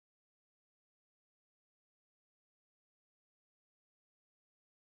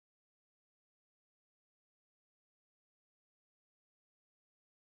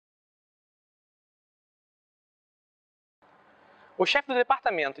O chefe do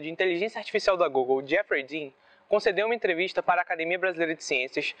departamento de inteligência artificial da Google, Jeffrey Dean, concedeu uma entrevista para a Academia Brasileira de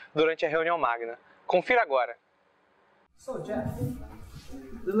Ciências durante a Reunião Magna. Confira agora. So Jeff,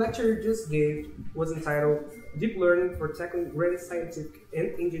 the lecture you just gave was entitled Deep Learning for Tackling Great Scientific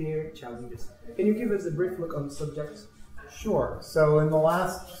and Engineering Challenges. Can you give us a brief look on the subject? Sure. So in the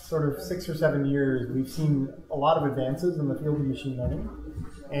last sort of 6 or 7 years, we've seen a lot of advances in the field of machine learning.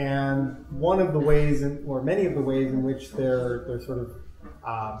 And one of the ways, or many of the ways in which they're sort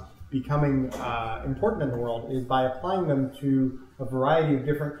of becoming important in the world is by applying them to a variety of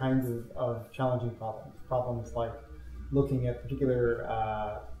different kinds of challenging problems. Problems like looking at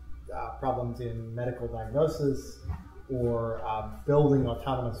particular problems in medical diagnosis, or building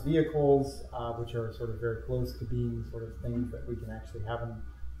autonomous vehicles, which are sort of very close to being sort of things that we can actually have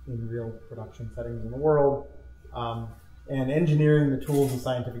in real production settings in the world, and engineering the tools of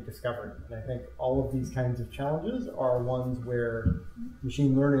scientific discovery. And I think all of these kinds of challenges are ones where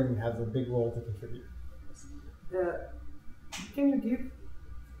machine learning has a big role to contribute. Can you give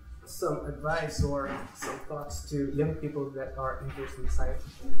some advice or some thoughts to young people that are interested in science?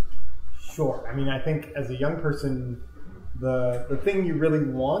 Sure. I mean, I think as a young person, the thing you really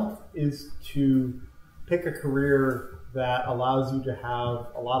want is to pick a career that allows you to have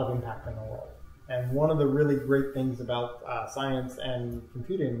a lot of impact in the world. And one of the really great things about science and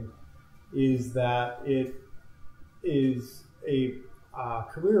computing is that it is a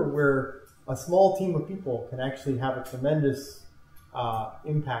career where a small team of people can actually have a tremendous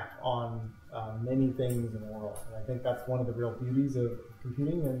impact on many things in the world. And I think that's one of the real beauties of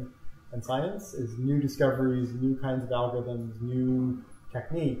computing and science is new discoveries, new kinds of algorithms, new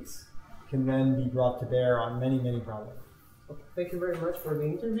techniques can then be brought to bear on many, many problems. Okay. Thank you very much for the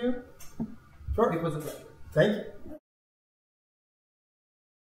interview. Sure. It was a pleasure. Thank you.